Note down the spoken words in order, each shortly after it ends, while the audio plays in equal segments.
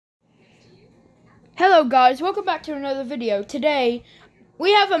Hello guys, welcome back to another video. Today,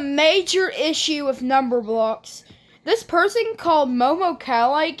 we have a major issue with number blocks. This person called Momo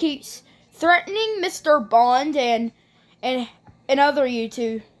keeps threatening Mr. Bond and other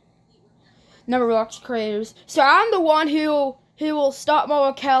YouTube number blocks creators. So I'm the one who will stop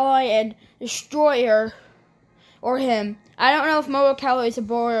Momo and destroy her or him. I don't know if Momo is a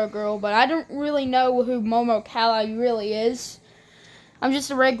boy or a girl, but I don't really know who Momo really is. I'm just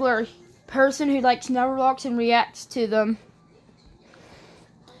a regular person who likes number blocks and reacts to them.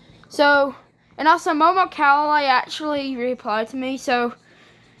 So, and also Momo actually replied to me. So,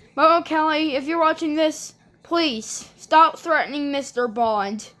 Momo if you're watching this, please stop threatening Mr.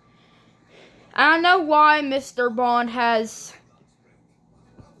 Bond. I know why Mr. Bond has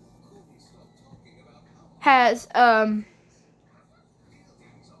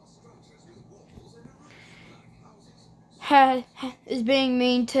is being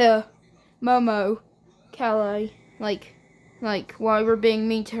mean to Momo like why we're being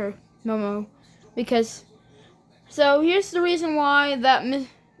mean to her, Momo, because so here's the reason why that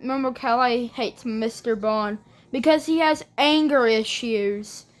Momo hates Mr. Bond, because he has anger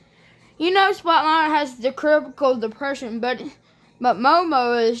issues. You know, Spotlight has the critical depression, but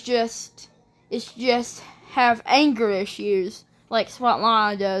Momo is just have anger issues like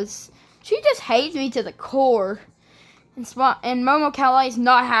Spotlight does. She just hates me to the core. And Momo is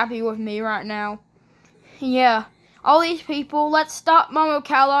not happy with me right now. Yeah, all these people, let's stop Momo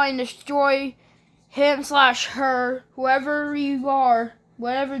and destroy him/her, whoever you are,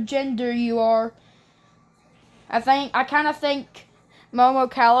 whatever gender you are. I kind of think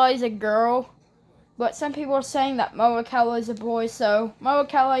Momo is a girl, but some people are saying that Momo is a boy. So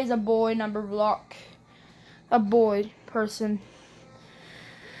Momo is a boy number block, a boy person,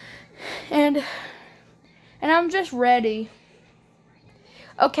 and I'm just ready.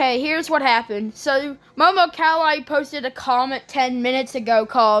 Okay, here's what happened. So, Momo posted a comment 10 minutes ago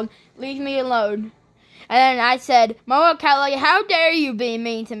called, "Leave me alone." And then I said, "Momo how dare you be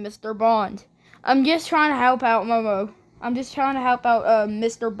mean to Mr. Bond?" I'm just trying to help out Momo. I'm just trying to help out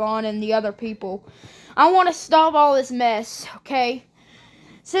Mr. Bond and the other people. I want to stop all this mess, okay?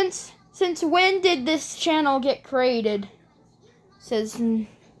 Since when did this channel get created? Says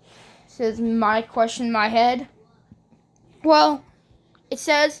my question in my head. Well, it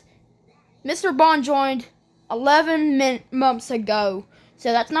says Mr. Bond joined 11 months ago,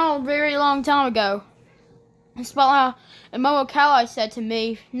 so that's not a very long time ago. And Momo said to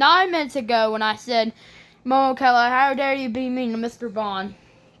me 9 minutes ago when I said, "Momo how dare you be mean to Mr. Bond?"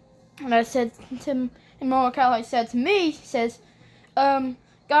 And I said to him, and Momo said to me, he says,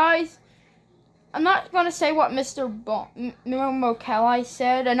 guys, I'm not gonna say what Momo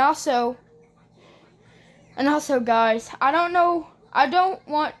said, and also, guys, I'm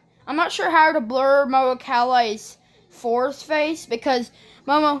not sure how to blur Momo Force face because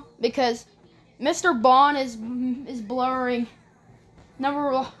Mr. Bond is blurring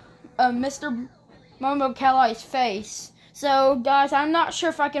Mr. Momo face. So, guys, I'm not sure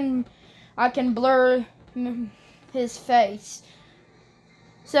if I can blur his face.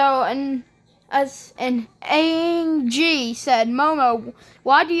 So, and Ang said, "Momo,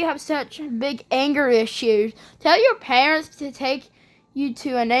 why do you have such big anger issues? Tell your parents to take you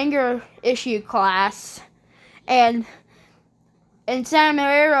to an anger issue class." And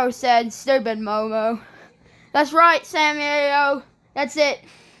Samuel said, "Stupid Momo." That's right, Samuel. That's it.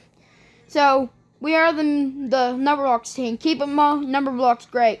 So we are the number blocks team. Keep them number blocks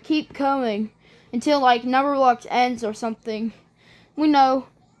great. Keep coming until like number blocks ends or something. We know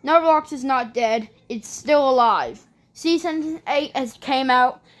number blocks is not dead. It's still alive. Season 8 has came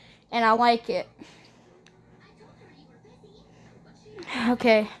out, and I like it.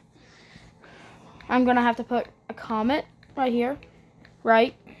 Okay. I'm gonna have to put a comment right here.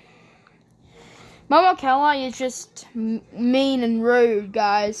 Right? Momo is just mean and rude,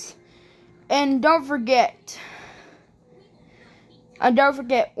 guys. And don't forget,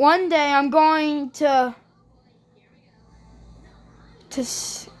 one day I'm going to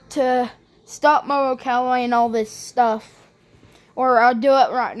stop Momo and all this stuff, or I'll do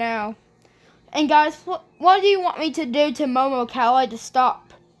it right now. And guys, what do you want me to do to Momo to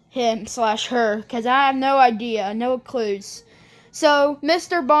stop him/her? Because I have no idea, no clues. So,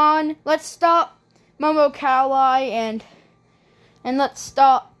 Mr. Bond, let's stop Momo and let's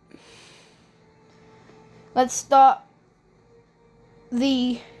stop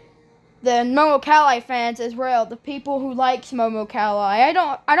the Momo fans as well, the people who likes Momo I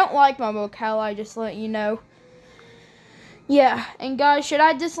don't like Momo just to let you know. Yeah, and guys, should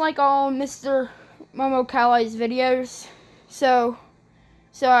I dislike all Mr. Momo videos so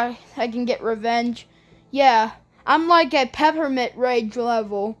I can get revenge? Yeah, I'm like a peppermint rage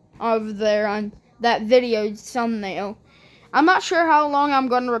level over there on that video thumbnail. I'm not sure how long I'm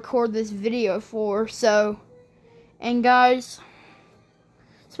going to record this video for, so, and guys,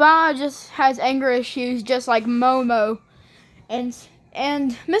 Spotlight just has anger issues just like Momo, and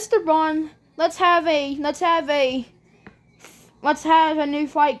Mr. Bond, let's have a new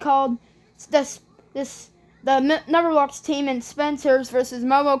fight called the Numberbox team and Spencer's versus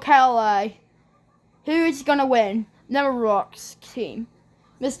Momo Kali. Who is gonna win? Numberbox team.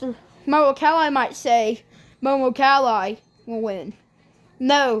 Mr. Momo Kali might say Momo Kali will win.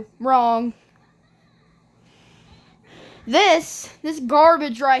 No, wrong. This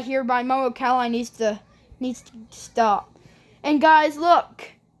garbage right here by Momo Kali needs to stop. And guys,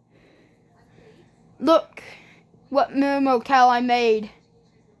 look what Momo Kali made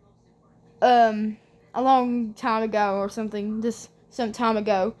a long time ago or something, some time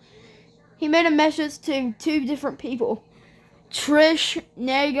ago. He made a message to 2 different people. Trish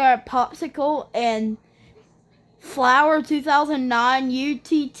Nega Popsicle and Flower 2009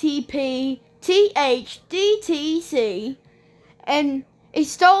 UTTP THDTC. And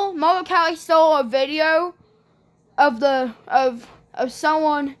Momo Kali stole a video of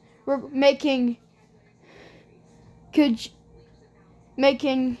someone making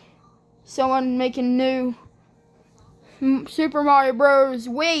new Super Mario Bros.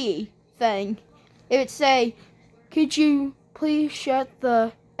 Wii thing. It would say, "Could you please shut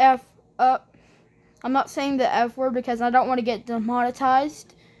the F up?" I'm not saying the F word because I don't want to get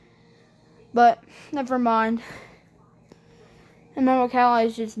demonetized. But never mind. And Momo Kali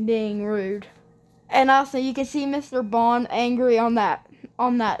is just being rude. And also, you can see Mr. Bond angry on that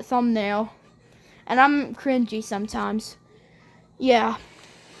thumbnail. And I'm cringy sometimes. Yeah.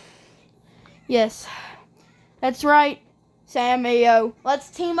 Yes. That's right, Samio. Let's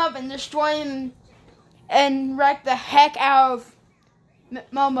team up and destroy him and wreck the heck out of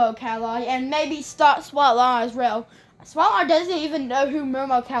Momo Kali. And maybe stop Spotlight as well. Spotlight doesn't even know who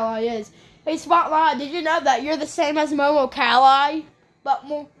Momo Kali is. Hey, Spotlight, did you know that you're the same as Momo Kali? But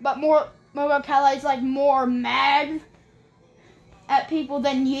more Momo Kali is like more mad at people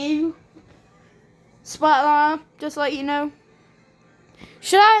than you. Spotlight, just let you know.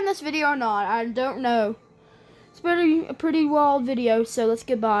 Should I end this video or not? I don't know. It's a pretty wild video, so let's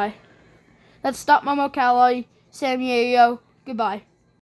goodbye. Let's stop Momo Kali, Samuel. Goodbye.